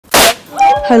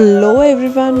Hello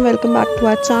everyone, welcome back to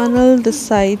our channel. This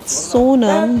side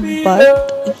Sonam.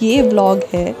 But ये vlog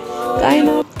है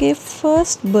कायनात के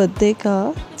फर्स्ट बर्थडे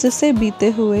का, जिसे बीते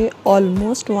हुए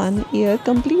ऑलमोस्ट 1 ईयर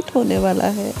कंप्लीट होने वाला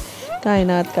है।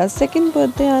 कायनात का सेकंड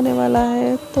बर्थडे आने वाला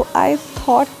है, तो I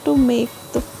thought to make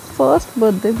the first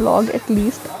birthday vlog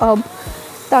at least अब,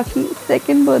 ताकि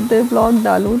सेकंड बर्थडे व्लॉग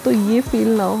डालूँ तो ये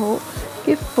फील ना हो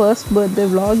कि फर्स्ट बर्थडे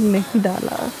व्लॉग नहीं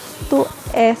डाला। तो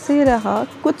ऐसे रहा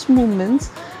कुछ मोमेंट्स,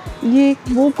 ये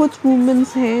वो कुछ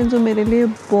मोमेंट्स हैं जो मेरे लिए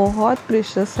बहुत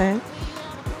प्रेशियस हैं।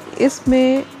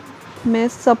 इसमें मैं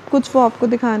सब कुछ वो आपको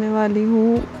दिखाने वाली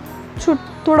हूँ,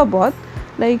 थोड़ा बहुत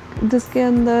जिसके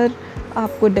अंदर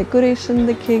आपको डेकोरेशन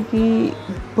दिखेगी,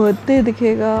 बर्थडे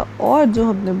दिखेगा, और जो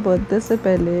हमने बर्थडे से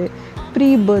पहले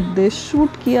प्री बर्थडे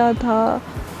शूट किया था,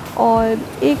 और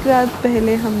एक रात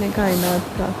पहले हमने कायनात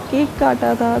का केक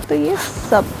काटा था। तो ये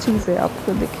सब चीज़ें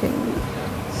आपको दिखेंगी।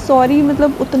 सॉरी,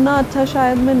 उतना अच्छा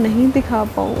शायद मैं नहीं दिखा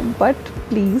पाऊँ, बट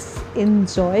प्लीज़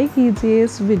एंजॉय कीजिए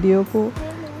इस वीडियो को।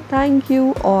 थैंक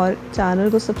यू, और चैनल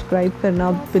को सब्सक्राइब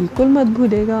करना बिल्कुल मत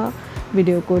भूलेगा।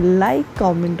 वीडियो को लाइक,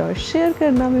 कमेंट और शेयर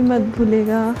करना भी मत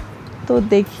भूलेगा। तो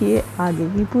देखिए आगे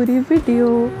की पूरी वीडियो।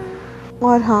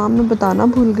 और हाँ, मैं बताना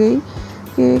भूल गई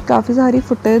कि काफ़ी सारी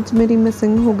फुटेज मेरी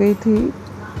मिसिंग हो गई थी,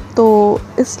 तो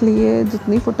इसलिए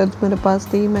जितनी फुटेज मेरे पास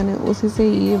थी मैंने उसी से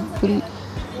ये पूरी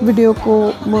वीडियो को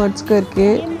मर्ज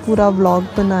करके पूरा व्लॉग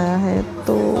बनाया है।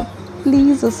 तो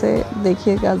प्लीज़ उसे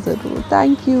देखिएगा ज़रूर।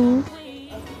 Thank you.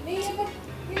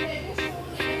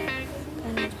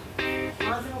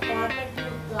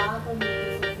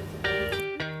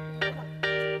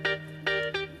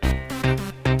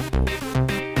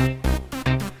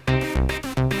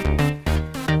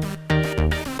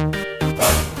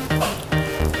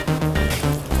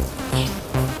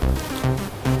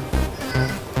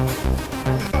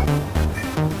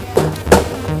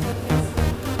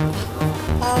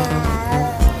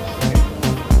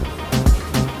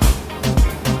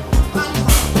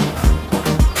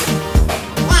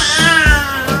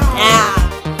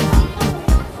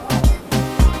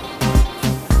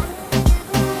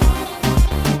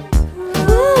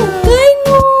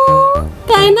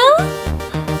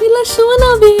 Sona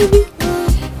baby,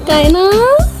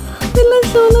 Kainaat,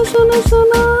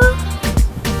 Sona.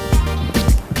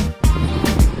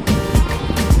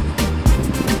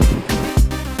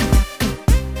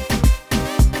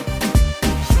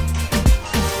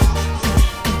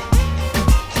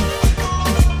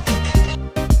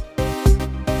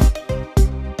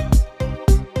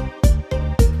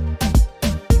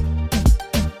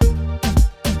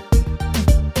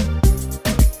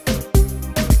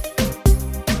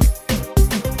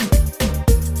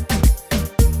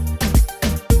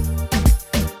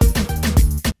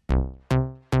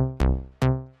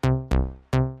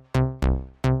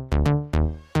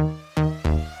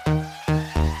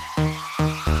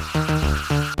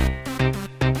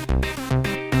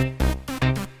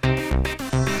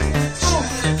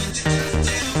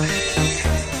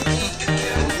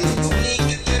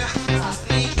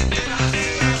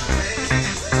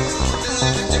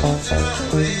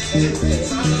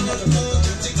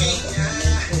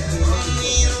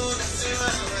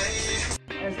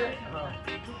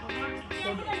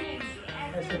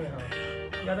 ऐसे में हाँ,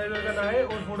 ज़्यादा इधर करना है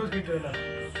और फोटो खींच लेना।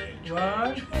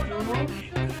 1 2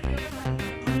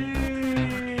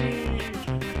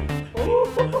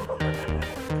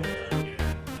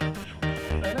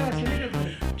 है ना, ऐसे नहीं करते।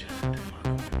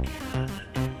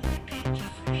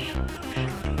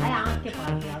 आँख के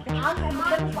पास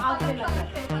आँख पे लगा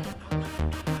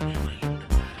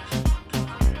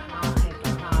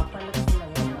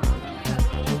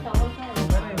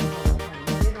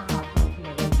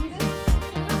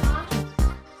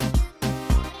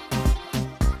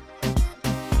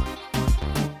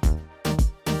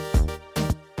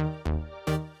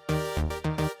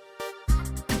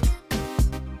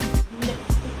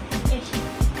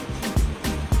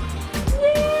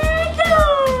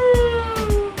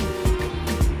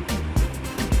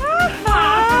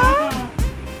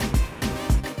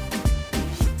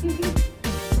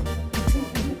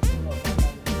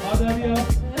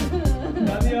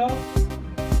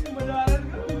मजा आ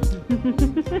रहा है।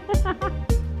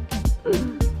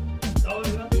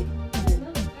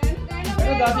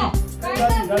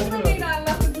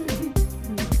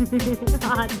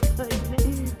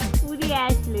 पूरी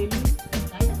ऐश ले ली।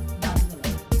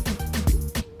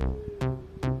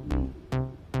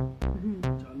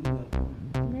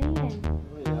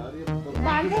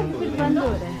 नहीं है, बंद हो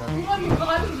रहा है।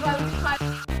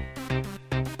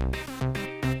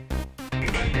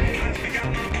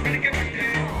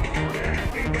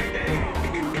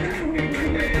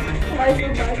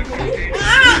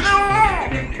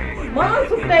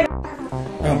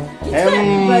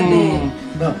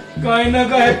 कायना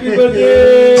का हैप्पी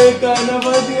बर्थडे। कायना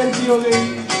बहुत ईयर की हो गई।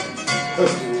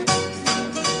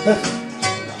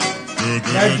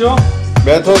 बैठ जाओ।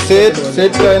 बैठो। सेट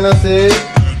सेट कायना से।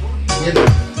 ये लो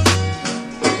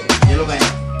कायना।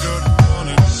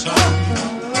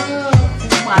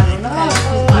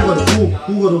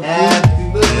 Happy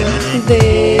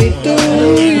Day to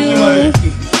you.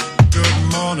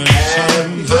 Happy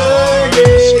birthday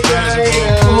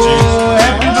कायना।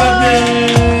 Happy birthday.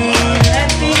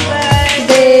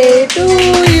 Day to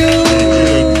you.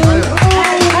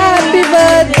 Happy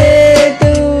birthday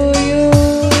to you.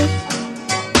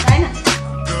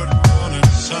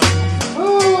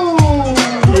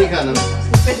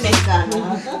 नहीं खाना।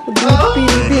 दूध पी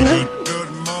रही थी ना।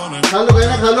 खा लो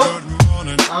कायना, खा लो।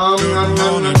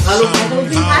 खा लो।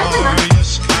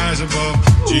 Skies above,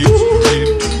 Jesus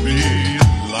made me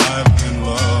alive in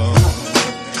love.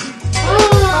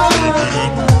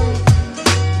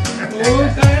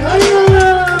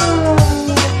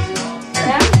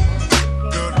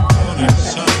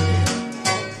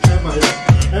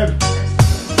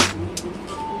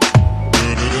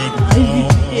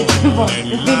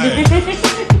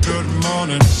 Good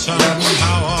morning, sun.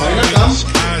 How are you?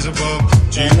 Skies above,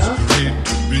 Jesus made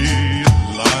me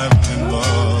alive in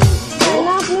love.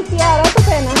 पहना अपने प्यारा तो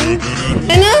पहना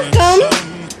है ना। कम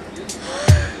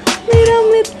मेरा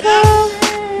मिठा।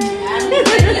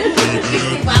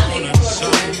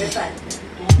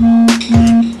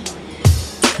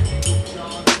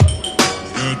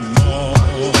 Good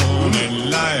morning,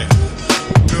 light.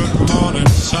 Good morning,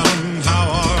 sun. How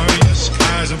are you?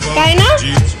 Skies above, कायना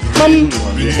Jesus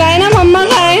कायना मम्मा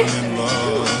का है। in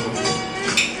love.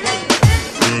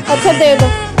 अच्छा दे दो।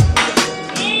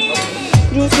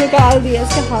 जूस निकाल दिया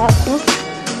इसके हाथ में।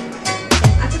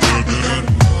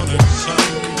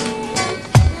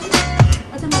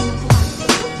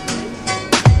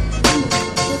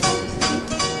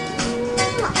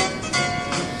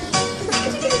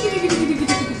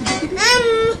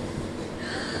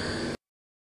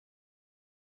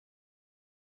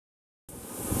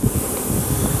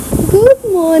 Good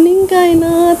morning,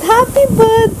 Kainaat. Happy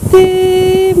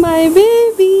birthday, my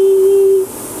baby.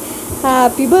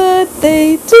 Happy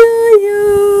birthday to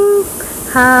you.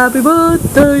 Happy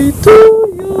birthday to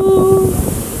you.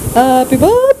 Happy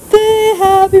birthday,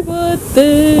 happy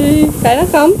birthday.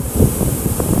 Kainaat, come.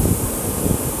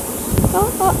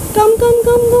 Come.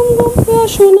 Yeah,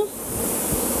 Shona.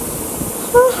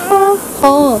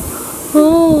 Ha.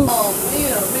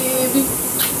 Baby.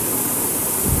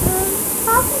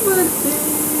 Happy birthday.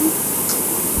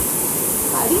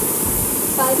 Party.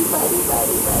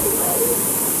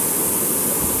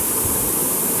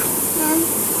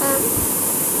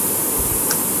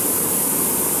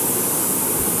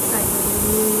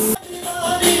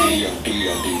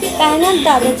 कायनात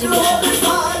दादाजी के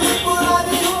साथ।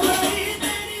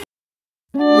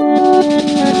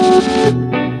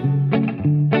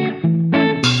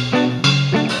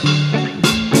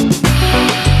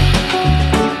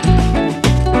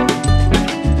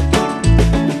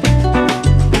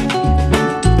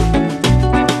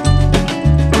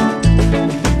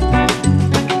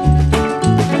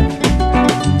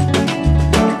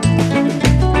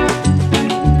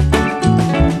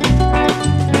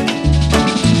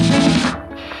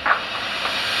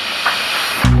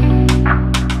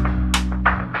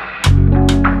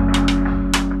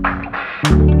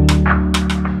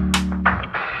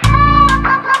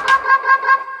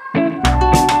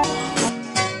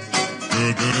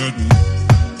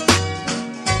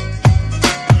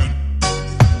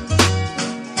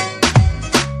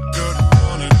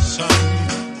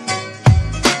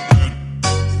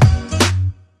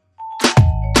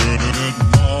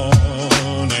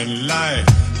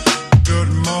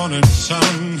 morning,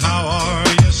 sun. How are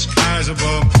you? Skies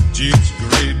above. Gee, it's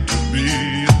great to be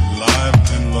alive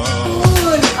and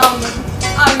love.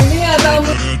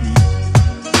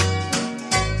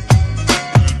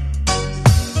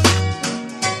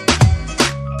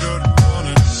 Good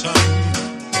morning, sun.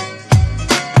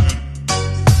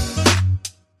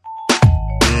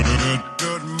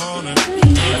 Good morning.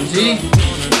 Ji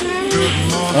Good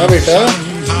morning. हाँ बेटा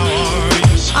How are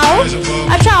you? Skies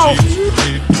above. अच्छा आओ। Gee, it's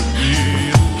great to be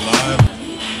alive.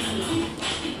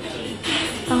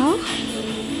 हाँ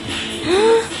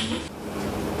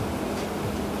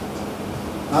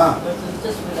हाँ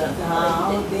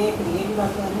देख रही है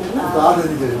बात बता दे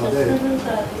दीजिए मुझे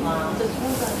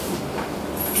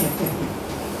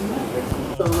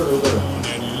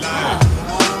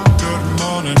Good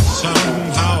morning, sun.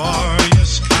 How are you?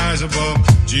 Skies above.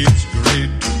 Gee, it's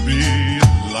great to be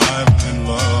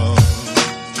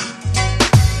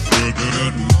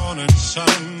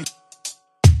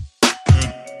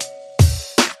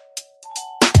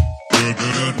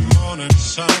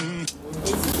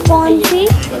कौन सी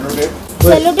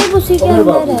सेलो टेप उसी के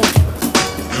अंदर है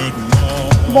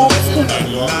बॉक्स के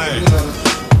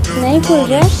नहीं खुल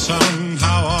रहा है Son,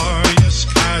 how are you?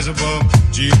 Skies above.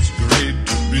 Gee, it's great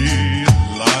to be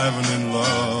alive and in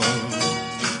love.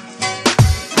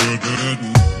 Good.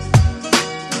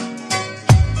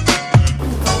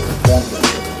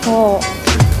 हाँ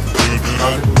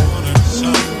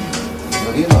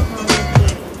लगी ना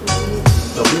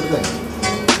चॉकलेट का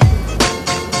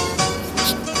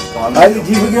आज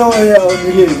जीव गया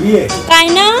मिले ये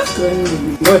कायना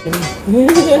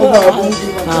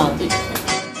हाँ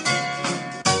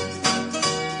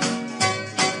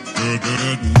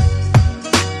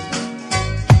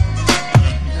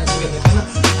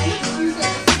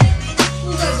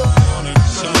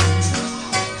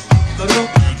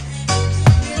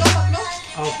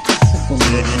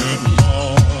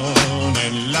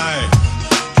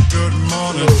Good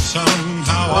morning, sun.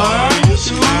 How are you?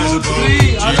 Skies above.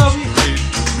 Gee, it's great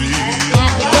to be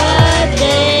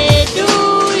birthday to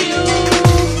you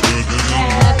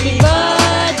happy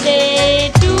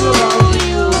birthday to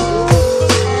you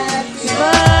happy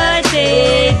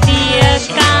birthday dear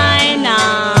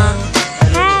Kainaat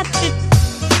happy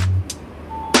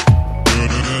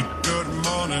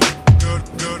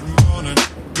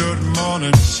Good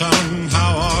morning, sun.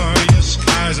 How are you?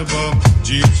 Skies above.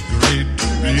 Gee, it's great to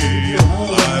be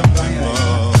alive and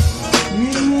love.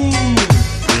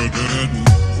 Good.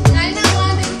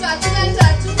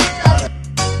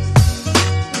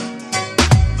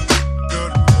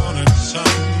 Good morning,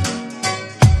 sun.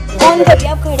 On करिए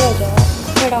आप खड़े हो जाओ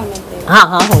खड़ा होने दे हाँ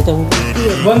हाँ हो जाऊंगी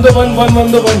बंद Morning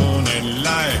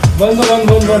light.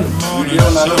 वीडियो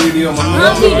बना लो वीडियो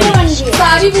हाँ वीडियो बन रही है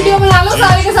सारी वीडियो बना लो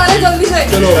सारे के सारे जल्दी से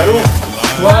चलो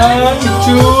 1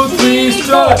 2 3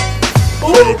 स्टार्ट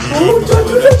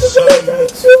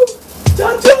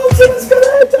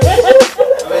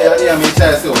अबे यार ये हमेशा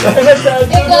ऐसे होता है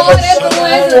एक और है तो वो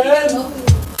ऐसे कर दो।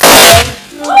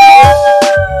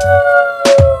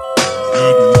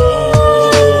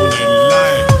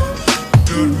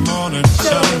 Good morning,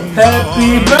 sun. Happy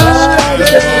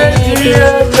birthday dear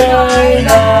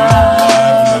कायनात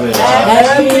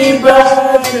हैप्पी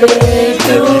बर्थडे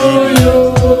टू यू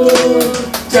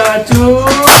चाचू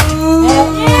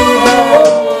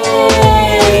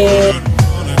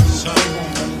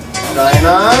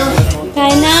कायना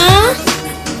कायना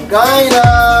कायना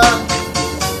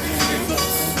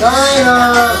कायना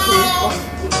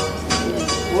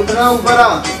उठ रहा ऊपर आ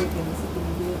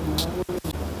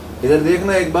इधर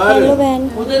देखना एक बार हेलो बहन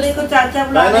उधर देखो चाचा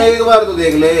बुला कायना एक बार तो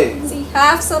देख ले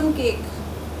हैव सम केक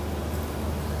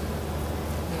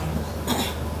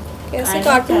कैसे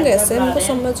काटूं कैसे हमको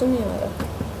समझ नहीं आ रहा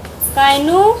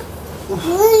कायनू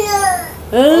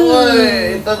ओए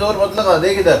इतना जोर मत लगा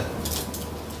देख इधर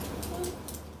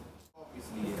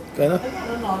कहना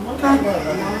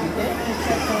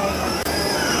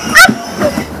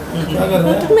क्या कर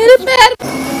रहे हैं मेरे पैर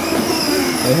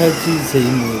हर चीज सही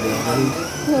नहीं है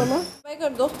बाय कर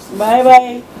दो बाय बाय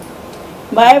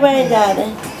बाय बाय जा रहे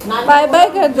हैं बाय बाय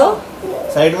कर दो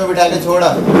साइड में बिठा के छोड़ा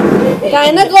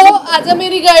कायना को आजा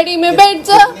मेरी गाड़ी में बैठ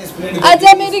जा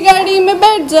आजा मेरी गाड़ी में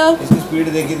बैठ जा इसकी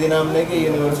स्पीड देखी थी ना हमने कि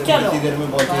यूनिवर्सिटी कितनी देर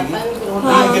में पहुंचेगी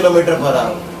 3 किलोमीटर पर आ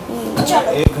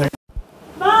 1 घंटा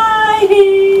बाय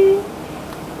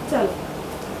चलो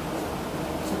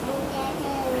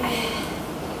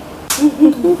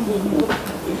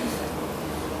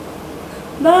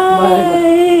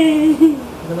बाय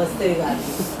नमस्ते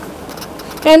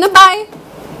कहना बाय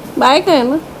बाय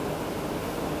कहना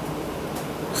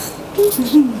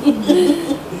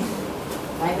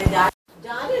जा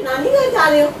रहे नानी घर जा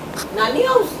रहे हो नानी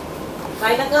हाउस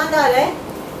कायना कहाँ जा रहे हैं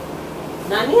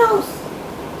नानी हाउस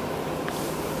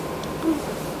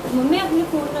मम्मी अपनी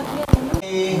फोन रख लिया था ना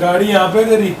गाड़ी यहाँ पे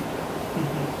तेरी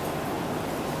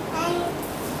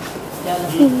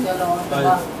चलो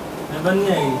चलो बन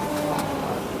नहीं आएगी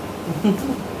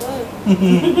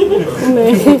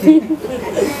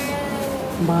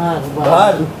बाहर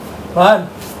बाहर बाहर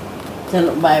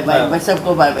चलो बाय बाय बाय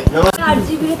सबको बाय बाय 8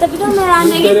 GB है तभी तो मैं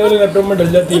आने तेरे वाले लैपटॉप में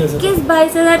डल जाती है वैसे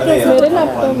 21-22 हजार कैसे मेरे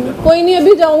लैपटॉप में कोई नहीं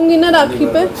अभी जाऊंगी ना राखी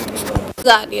पे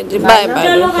जा रही है जी बाय बाय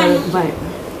चलो बाय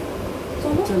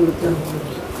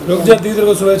रुक जा तेरे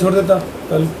को सुबह छोड़ देता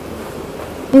कल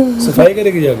सफाई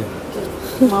करेगी जाके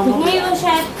नहीं वो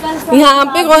शायद कल यहाँ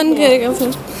पे कौन करेगा फिर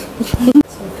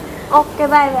ओके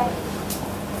बाय बाय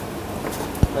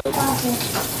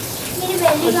मेरी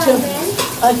बेली कहाँ पे है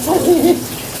अच्छा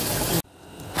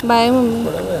बाय मम्मी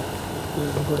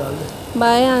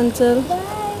बाय आंचल बाय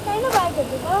कायना बाय कर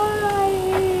दो बाय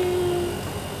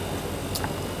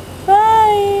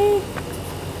बाय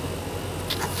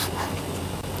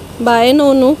बाय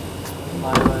नोनू।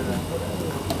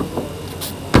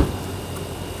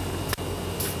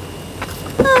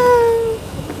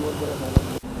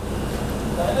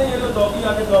 ये लो डॉगी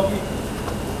आके डॉगी।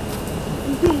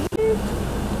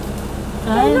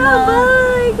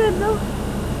 बाय कर दो।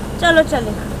 चलो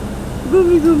चले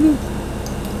घूमी घूमी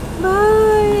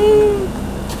बाय।